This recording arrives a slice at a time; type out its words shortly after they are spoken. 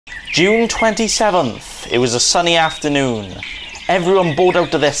June 27th. It was a sunny afternoon. Everyone bored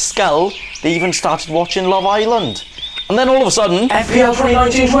out of their skull. They even started watching Love Island. And then all of a sudden, FPL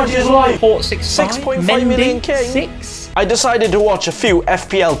 2019-20 is live! 6.5 million king. I decided to watch a few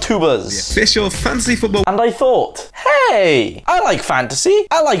FPL tubers. The official fantasy football. And I thought, hey, I like fantasy.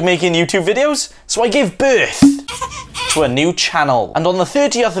 I like making YouTube videos. So I gave birth to a new channel. And on the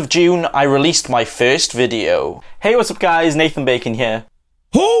 30th of June, I released my first video. Hey, what's up guys? Nathan Bacon here.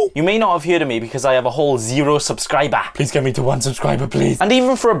 Who? You may not have heard of me because I have a whole 0 subscriber. Please get me to 1 subscriber, please. And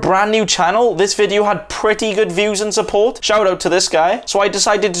even for a brand new channel, this video had pretty good views and support. Shout out to this guy. So I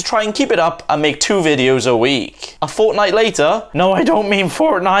decided to try and keep it up and make 2 videos a week. A fortnight later, no, I don't mean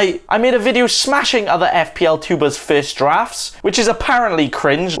fortnight, I made a video smashing other FPL tubers' first drafts, which is apparently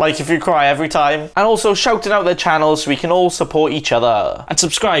cringe, like if you cry every time, and also shouting out their channels so we can all support each other. And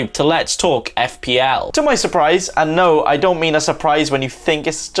subscribe to Let's Talk FPL. To my surprise, and no, I don't mean a surprise when you think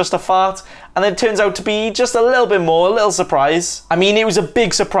it's just a fart, and then it turns out to be just a little bit more, a little surprise. I mean, it was a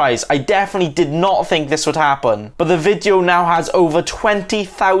big surprise. I definitely did not think this would happen. But the video now has over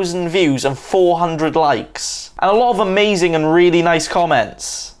 20,000 views and 400 likes. And a lot of amazing and really nice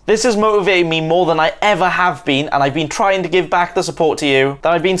comments. This has motivated me more than I ever have been, and I've been trying to give back the support to you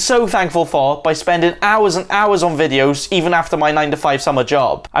that I've been so thankful for by spending hours and hours on videos even after my 9-to-5 summer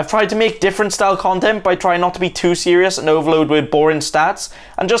job. I've tried to make different style content by trying not to be too serious and overload with boring stats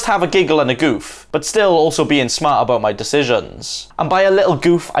and just have a giggle and a goof, but still also being smart about my decisions. And by a little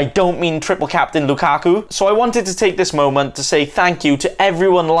goof, I don't mean triple captain Lukaku, so I wanted to take this moment to say thank you to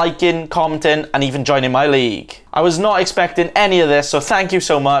everyone liking, commenting, and even joining my league. I was not expecting any of this, so thank you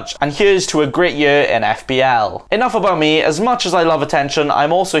so much, and here's to a great year in FPL. Enough about me. As much as I love attention,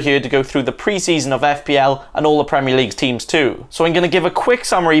 I'm also here to go through the pre-season of FPL and all the Premier League's teams too. So I'm going to give a quick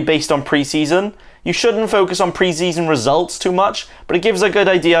summary based on pre-season. You shouldn't focus on pre-season results too much, but it gives a good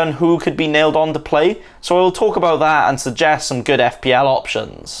idea on who could be nailed on to play, so I will talk about that and suggest some good FPL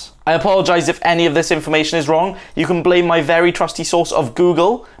options. I apologise if any of this information is wrong. You can blame my very trusty source of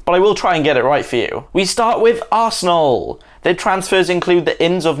Google, but I will try and get it right for you. We start with Arsenal. Their transfers include the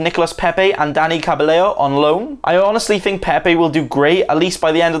ins of Nicolas Pepe and Dani Caballero on loan. I honestly think Pepe will do great, at least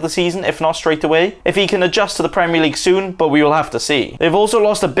by the end of the season, if not straight away, if he can adjust to the Premier League soon, but we will have to see. They've also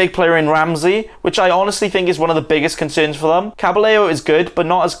lost a big player in Ramsey, which I honestly think is one of the biggest concerns for them. Caballero is good, but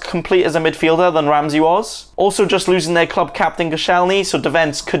not as complete as a midfielder than Ramsey was. Also just losing their club captain Koscielny, so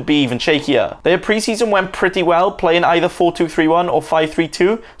defence could be even shakier. Their pre-season went pretty well, playing either 4-2-3-1 or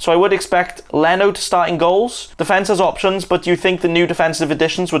 5-3-2, so I would expect Leno to start in goals. Defence has options, but do you think the new defensive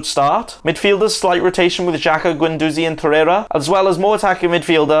additions would start? Midfielders, slight rotation with Xhaka, Guendouzi and Torreira, as well as more attacking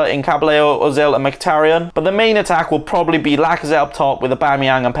midfielder in Caballero, Ozil and Mkhitaryan, but the main attack will probably be Lacazette up top with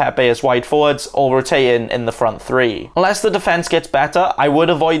Aubameyang and Pepe as wide forwards, all rotating in the front three. Unless the defence gets better, I would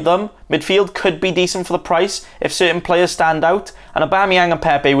avoid them. Midfield could be decent for the price if certain players stand out, and Aubameyang and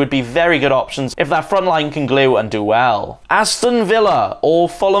Pepe would be very good options if that front line can glue and do well. Aston Villa, or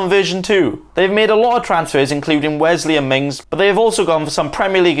Fulham version 2. They've made a lot of transfers including Wesley and Mings, but they have also gone for some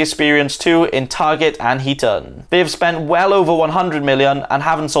Premier League experience too in Targett and Heaton. They have spent well over 100 million and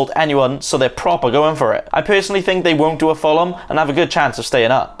haven't sold anyone, so they're proper going for it. I personally think they won't do a Fulham and have a good chance of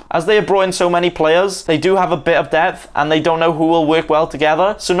staying up. As they have brought in so many players, they do have a bit of depth and they don't know who will work well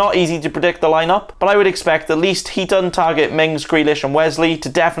together, so not easy to predict the lineup, but I would expect at least Heaton, Targett, Mings, Grealish and Wesley to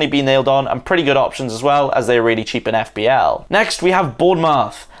definitely be nailed on, and pretty good options as well, as they're really cheap in FPL. Next we have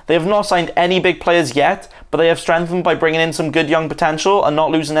Bournemouth. They have not signed any big players yet, but they have strengthened by bringing in some good young potential and not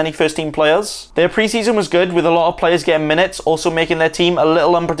losing any first team players. Their pre-season was good, with a lot of players getting minutes, also making their team a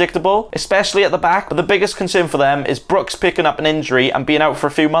little unpredictable, especially at the back, but the biggest concern for them is Brooks picking up an injury and being out for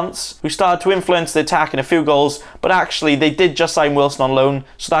a few months, who started to influence the attack in a few goals, but actually they did just sign Wilson on loan,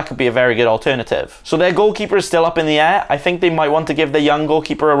 so that could be a very good alternative. So their goalkeeper is still up in the air. I think they might want to give their young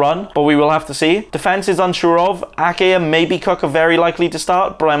goalkeeper a run, but we will have to see. Defence is unsure of. Ake and maybe Cook are very likely to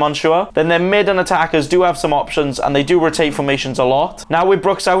start, but I'm unsure. Then their mid and attackers do have some options, and they do rotate formations a lot. Now with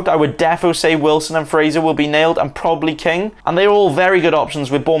Brooks out, I would defo say Wilson and Fraser will be nailed, and probably King, and they're all very good options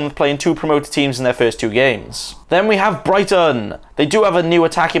with Bournemouth playing 2 promoted teams in their first 2 games. Then we have Brighton. They do have a new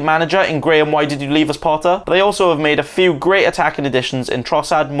attacking manager in Graham Why Did You Leave Us Potter, but they also have made a few great attacking additions in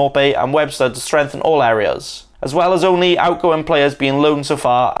Trossard, Maupay and Webster to strengthen all areas, as well as only outgoing players being loaned so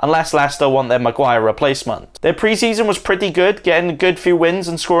far, unless Leicester want their Maguire replacement. Their pre-season was pretty good, getting a good few wins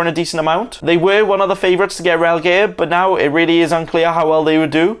and scoring a decent amount. They were one of the favourites to get relegated, but now it really is unclear how well they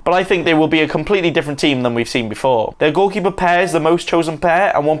would do, but I think they will be a completely different team than we've seen before. Their goalkeeper pair is the most chosen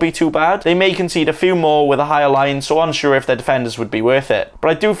pair and won't be too bad. They may concede a few more with a higher line, so unsure if their defenders would be worth it.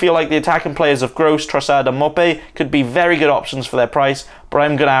 But I do feel like the attacking players of Gross, Trossard and Maupay could be very good options for their price, but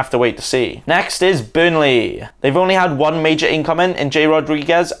I'm going to have to wait to see. Next is Burnley. They've only had one major incoming in Jay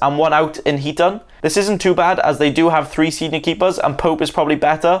Rodriguez and one out in Heaton. This isn't too bad as they do have 3 senior keepers and Pope is probably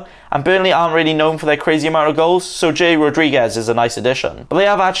better, and Burnley aren't really known for their crazy amount of goals, so Jay Rodriguez is a nice addition. But they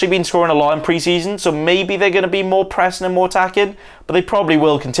have actually been scoring a lot in pre-season, so maybe they're going to be more pressing and more attacking, but they probably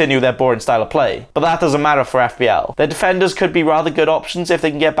will continue their boring style of play. But that doesn't matter for FPL. Their defenders could be rather good options if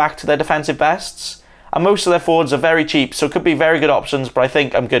they can get back to their defensive bests. And most of their forwards are very cheap, so it could be very good options, but I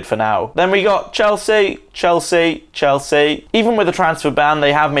think I'm good for now. Then we got Chelsea. Even with the transfer ban,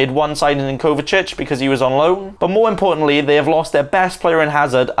 they have made one signing in Kovacic because he was on loan. But more importantly, they have lost their best player in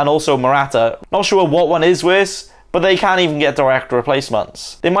Hazard and also Morata. Not sure what one is worse, but they can't even get direct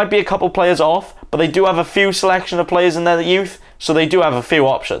replacements. They might be a couple players off, but they do have a few selection of players in their youth, so they do have a few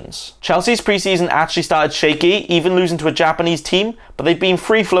options. Chelsea's preseason actually started shaky, even losing to a Japanese team, but they've been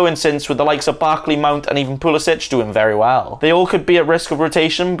free-flowing since, with the likes of Barkley, Mount and even Pulisic doing very well. They all could be at risk of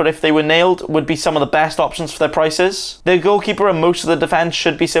rotation, but if they were nailed, would be some of the best options for their prices. Their goalkeeper and most of the defence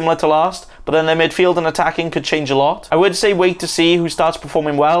should be similar to last, but then their midfield and attacking could change a lot. I would say wait to see who starts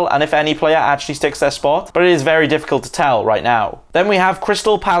performing well and if any player actually sticks their spot, but it is very difficult to tell right now. Then we have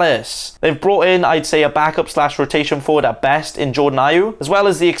Crystal Palace. They've brought in, I'd say, a backup/rotation forward at best in Jordan Ayew, as well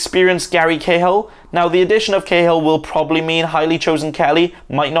as the experienced Gary Cahill. Now, the addition of Cahill will probably mean highly chosen Kelly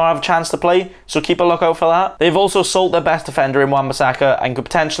might not have a chance to play, so keep a lookout for that. They've also sold their best defender in Wan-Bissaka and could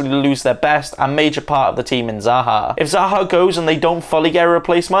potentially lose their best and major part of the team in Zaha. If Zaha goes and they don't fully get a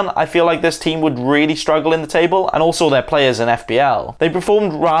replacement, I feel like this team would really struggle in the table, and also their players in FPL. They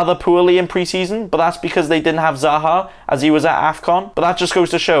performed rather poorly in pre-season, but that's because they didn't have Zaha as he was at AFCON, but that just goes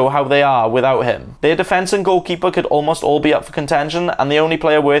to show how they are without him. Their defence and goalkeeper could almost all be up for contention, and the only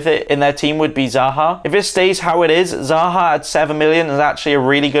player worth it in their team would be Zaha. If it stays how it is, Zaha at 7 million is actually a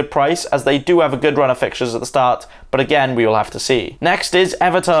really good price, as they do have a good run of fixtures at the start, but again, we will have to see. Next is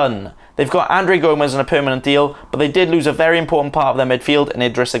Everton. They've got Andre Gomez on a permanent deal, but they did lose a very important part of their midfield in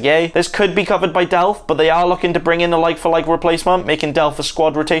Idrissa Gueye. This could be covered by Delph, but they are looking to bring in a like-for-like replacement, making Delph a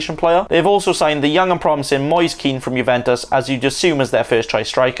squad rotation player. They've also signed the young and promising Moise Kean from Juventus, as you'd assume as their first-choice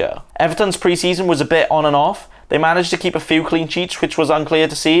striker. Everton's pre-season was a bit on and off. They managed to keep a few clean sheets, which was unclear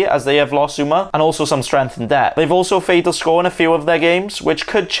to see as they have lost Zuma and also some strength in depth. They've also failed to score in a few of their games, which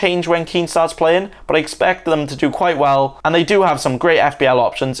could change when Keane starts playing, but I expect them to do quite well, and they do have some great FPL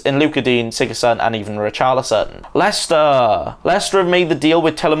options in Luca Dean, Sigurdsson and even Richarlison. Leicester have made the deal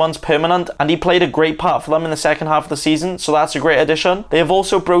with Tielemans permanent, and he played a great part for them in the second half of the season, so that's a great addition. They have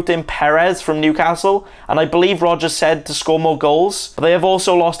also brought in Perez from Newcastle, and I believe Rodgers said to score more goals, but they have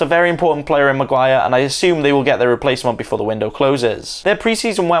also lost a very important player in Maguire, and I assume they will get their replacement before the window closes. Their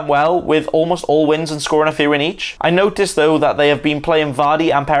preseason went well, with almost all wins and scoring a few in each. I noticed though that they have been playing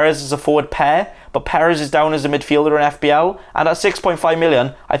Vardy and Perez as a forward pair, but Perez is down as a midfielder in FPL, and at 6.5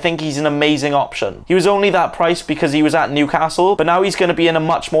 million, I think he's an amazing option. He was only that price because he was at Newcastle, but now he's going to be in a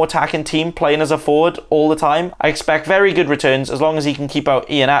much more attacking team playing as a forward all the time. I expect very good returns as long as he can keep out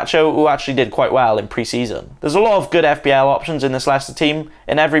Iheanacho, who actually did quite well in pre-season. There's a lot of good FPL options in this Leicester team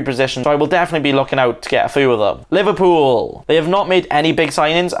in every position, so I will definitely be looking out to get a few of them. Liverpool. They have not made any big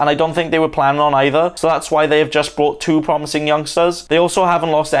signings, and I don't think they were planning on either, so that's why they have just brought 2 promising youngsters. They also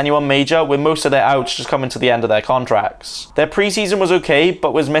haven't lost anyone major, with most of their outs just coming to the end of their contracts. Their pre-season was okay,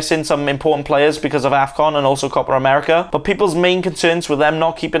 but was missing some important players because of AFCON and also Copa America, but people's main concerns were them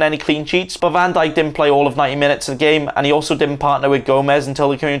not keeping any clean sheets. But Van Dijk didn't play all of 90 minutes of the game, and he also didn't partner with Gomez until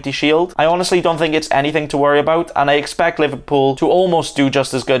the Community Shield. I honestly don't think it's anything to worry about, and I expect Liverpool to almost do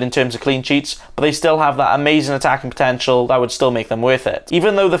just as good in terms of clean sheets, but they still have that amazing attacking potential that would still make them worth it.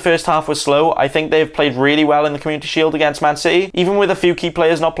 Even though the first half was slow, I think they've played really well in the Community Shield against Man City. Even with a few key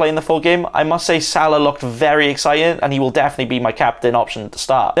players not playing the full game, I must say Salah looked very exciting, and he will definitely be my captain option at the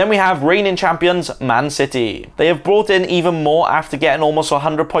start. Then we have reigning champions Man City. They have brought in even more after getting almost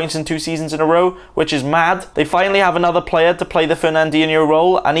 100 points in 2 seasons in a row, which is mad. They finally have another player to play the Fernandinho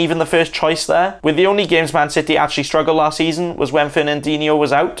role, and even the first choice there. With the only games Man City actually struggled last season was when Fernandinho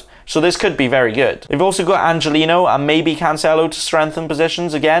was out, so this could be very good. They've also got Angelino and maybe Cancelo to strengthen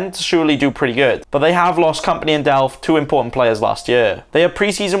positions again to surely do pretty good. But they have lost Kompany and Delph, 2 important players last year. Their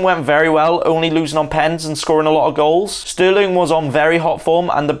pre-season went very well, only losing on pens and scoring a lot of goals. Sterling was on very hot form,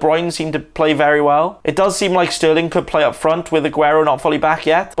 and De Bruyne seemed to play very well. It does seem like Sterling could play up front with Aguero not fully back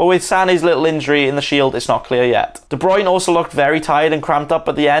yet, but with Sané's little injury in the Shield, it's not clear yet. De Bruyne also looked very tired and cramped up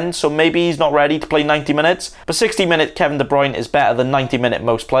at the end, so maybe he's not ready to play 90 minutes, but 60-minute Kevin De Bruyne is better than 90-minute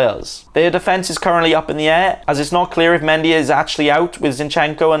most players. players. Their defence is currently up in the air, as it's not clear if Mendy is actually out with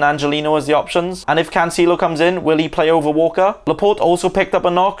Zinchenko and Angelino as the options, and if Cancelo comes in, will he play over Walker? Laporte also picked up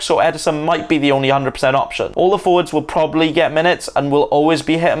a knock, so Ederson might be the only 100% option. All the forwards will probably get minutes and will always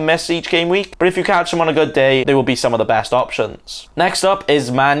be hit and miss each game week, but if you catch them on a good day, they will be some of the best options. Next up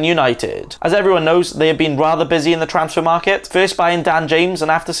is Man United. As everyone knows, they have been rather busy in the transfer market, first buying Dan James,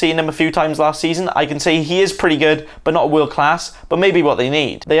 and after seeing him a few times last season, I can say he is pretty good, but not world class, but maybe what they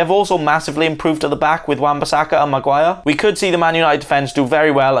need. They have also massively improved at the back with Wan-Bissaka and Maguire. We could see the Man United defence do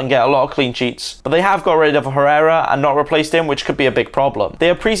very well and get a lot of clean sheets, but they have got rid of Herrera and not replaced him, which could be a big problem.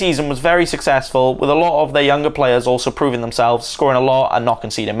 Their pre-season was very successful, with a lot of their younger players also proving themselves, scoring a lot and not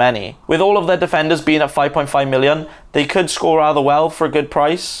conceding many. With all of their defenders being at 5.5 million, they could score rather well for a good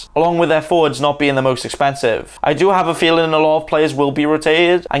price, along with their forwards not being the most expensive. I do have a feeling a lot of players will be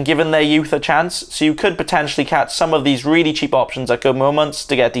rotated and given their youth a chance, so you could potentially catch some of these really cheap options at good moments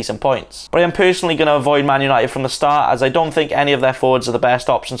to get decent points. But I am personally going to avoid Man United from the start, as I don't think any of their forwards are the best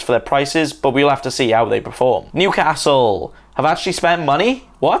options for their prices, but we'll have to see how they perform. Newcastle have actually spent money?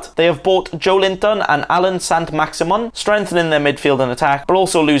 What? They have bought Joelinton and Alan Saint-Maximin, strengthening their midfield and attack, but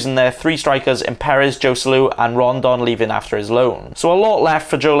also losing their three strikers in Perez, Joselu and Rondon leaving after his loan. So a lot left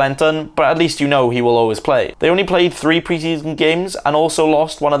for Joelinton, but at least you know he will always play. They only played 3 preseason games and also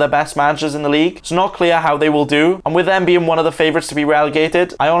lost one of their best managers in the league, so not clear how they will do, and with them being one of the favourites to be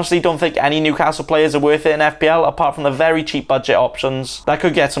relegated, I honestly don't think any Newcastle players are worth it in FPL apart from the very cheap budget options that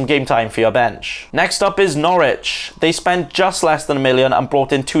could get some game time for your bench. Next up is Norwich. They spent just less than $1 million and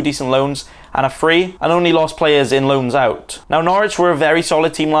brought in 2 decent loans and a free, and only lost players in loans out. Now Norwich were a very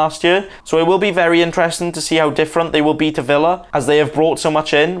solid team last year, so it will be very interesting to see how different they will be to Villa, as they have brought so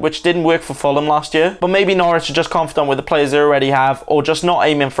much in, which didn't work for Fulham last year. But maybe Norwich are just confident with the players they already have, or just not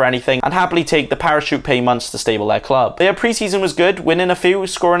aiming for anything, and happily take the parachute payments to stable their club. Their pre-season was good, winning a few,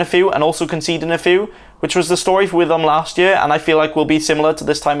 scoring a few, and also conceding a few, which was the story with them last year, and I feel like will be similar to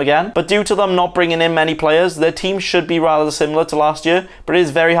this time again. But due to them not bringing in many players, their team should be rather similar to last year, but it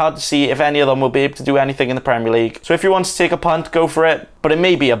is very hard to see if any of them will be able to do anything in the Premier League. So if you want to take a punt, go for it, but it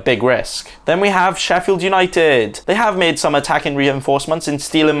may be a big risk. Then we have Sheffield United. They have made some attacking reinforcements in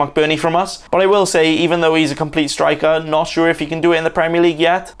stealing McBurney from us, but I will say, even though he's a complete striker, not sure if he can do it in the Premier League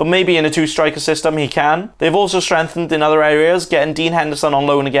yet, but maybe in a 2-striker system he can. They've also strengthened in other areas, getting Dean Henderson on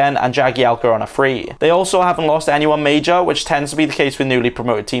loan again and Jagielka on a free. They also haven't lost anyone major, which tends to be the case with newly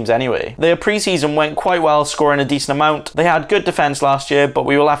promoted teams anyway. Their pre-season went quite well, scoring a decent amount. They had good defence last year, but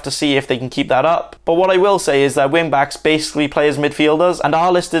we will have to see if they can keep that up. But what I will say is that wing-backs basically play as midfielders and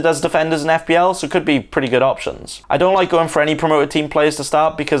are listed as defenders in FPL, so could be pretty good options. I don't like going for any promoted team players to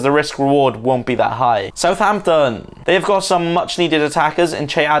start because the risk reward won't be that high. Southampton. They have got some much needed attackers in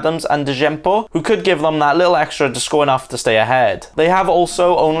Che Adams and De Jempo, who could give them that little extra to score enough to stay ahead. They have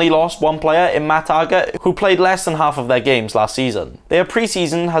also only lost one player in Matt Targett, who played less than half of their games last season. Their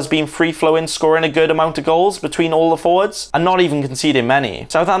pre-season has been free-flowing, scoring a good amount of goals between all the forwards and not even conceding many.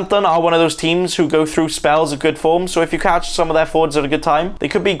 Southampton are one of those teams who go through spells of good form, so if you catch some of their forwards at a good time, they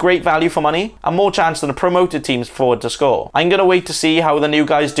could be great value for money and more chance than a promoted team's forward to score. I'm going to wait to see how the new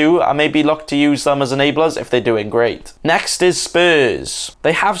guys do and maybe look to use them as enablers if they're doing great. Next is Spurs.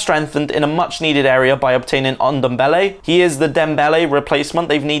 They have strengthened in a much needed area by obtaining Ndombele. He is the Dembele replacement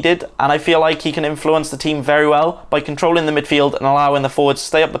they've needed, and I feel like he can influence the team very well by controlling the midfield and allowing the forwards to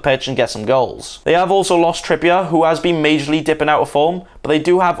stay up the pitch and get some goals. They have also lost Trippier, who has been majorly dipping out of form, but they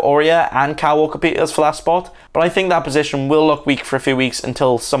do have Aurier and Kyle Walker-Peters for that spot, but I think that position will look weak for a few weeks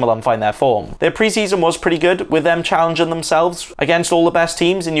until some of them find their form. Their pre-season was pretty good, with them challenging themselves against all the best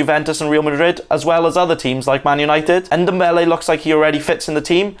teams in Juventus and Real Madrid, as well as other teams like Man United. Ndombele looks like he already fits in the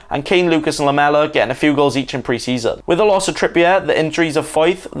team, and Kane, Lucas and Lamela getting a few goals each in pre-season. With the loss of Trippier, the injuries of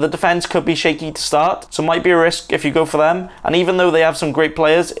Foyth, the defence could be shaky to start, so might be a risk if you go for them, and even though they have some great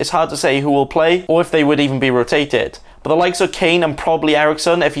players, it's hard to say who will play, or if they would even be rotated. But the likes of Kane and probably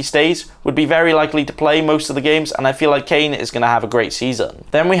Eriksen, if he stays, would be very likely to play most of the games, and I feel like Kane is going to have a great season.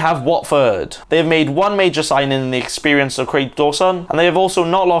 Then we have Watford. They have made one major signing in the experience of Craig Dawson, and they have also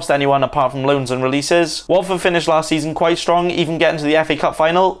not lost anyone apart from loans and releases. Watford finished last season quite strong, even getting to the FA Cup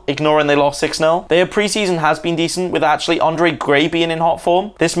final, ignoring they lost 6-0. Their pre-season has been decent, with actually Andre Gray being in hot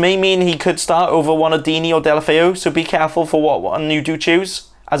form. This may mean he could start over one of Dini or Deulofeu, so be careful for what one you do choose.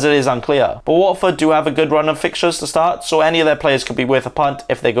 as it is unclear. But Watford do have a good run of fixtures to start, so any of their players could be worth a punt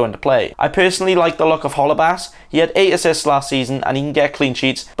if they go into play. I personally like the look of Holebas. He had 8 assists last season and he can get clean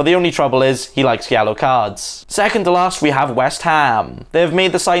sheets, but the only trouble is he likes yellow cards. Second to last, we have West Ham. They have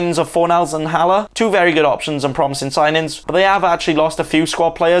made the signings of Fornals and Haller, two very good options and promising signings, but they have actually lost a few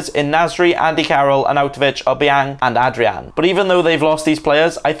squad players in Nasri, Andy Carroll, Arnautovic, Obiang and Adrian. But even though they've lost these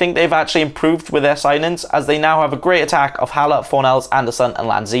players, I think they've actually improved with their signings, as they now have a great attack of Haller, Fornals, Anderson and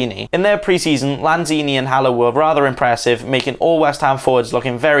Lanzini. In their pre-season, Lanzini and Haller were rather impressive, making all West Ham forwards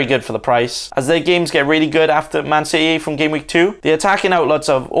looking very good for the price. As their games get really good after Man City from game week 2, the attacking outlets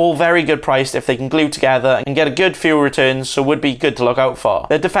are all very good priced if they can glue together and get a good few returns, so would be good to look out for.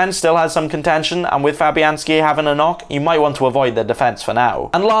 Their defence still has some contention, and with Fabianski having a knock, you might want to avoid their defence for now.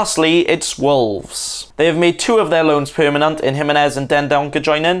 And lastly, it's Wolves. They have made 2 of their loans permanent in Jimenez and Dendoncker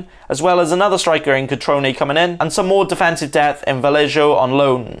joining, as well as another striker in Cutrone coming in, and some more defensive depth in Vallejo on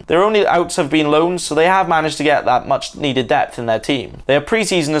loan. Their only outs have been loans, so they have managed to get that much needed depth in their team. Their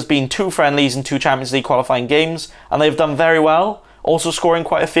pre-season has been 2 friendlies and 2 Champions League qualifying games, and they've done very well, also scoring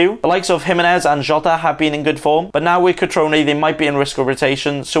quite a few. The likes of Jimenez and Jota have been in good form, but now with Cutrone they might be in risk of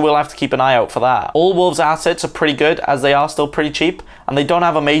rotation, so we'll have to keep an eye out for that. All Wolves assets are pretty good, as they are still pretty cheap, and they don't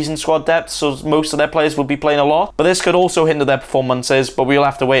have amazing squad depth, so most of their players will be playing a lot, but this could also hinder their performances, but we'll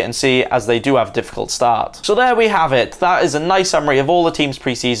have to wait and see, as they do have a difficult start. So there we have it. That is a nice summary of all the team's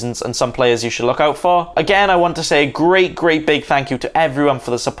pre-seasons and some players you should look out for. Again, I want to say a great big thank you to everyone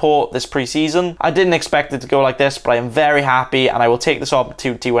for the support this pre-season. I didn't expect it to go like this, but I am very happy, and I will take this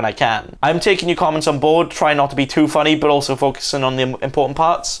opportunity when I can. I'm taking your comments on board, trying not to be too funny, but also focusing on the important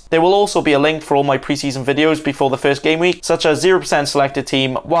parts. There will also be a link for all my pre-season videos before the first game week, such as 0% selected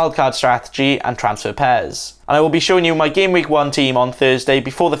team, wildcard strategy, and transfer pairs. And I will be showing you my game week 1 team on Thursday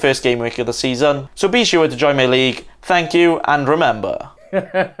before the first game week of the season, so be sure to join my league. Thank you, and remember,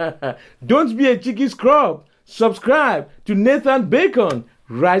 don't be a cheeky scrub. Subscribe to Nathan Bacon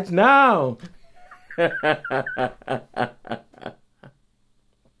right now.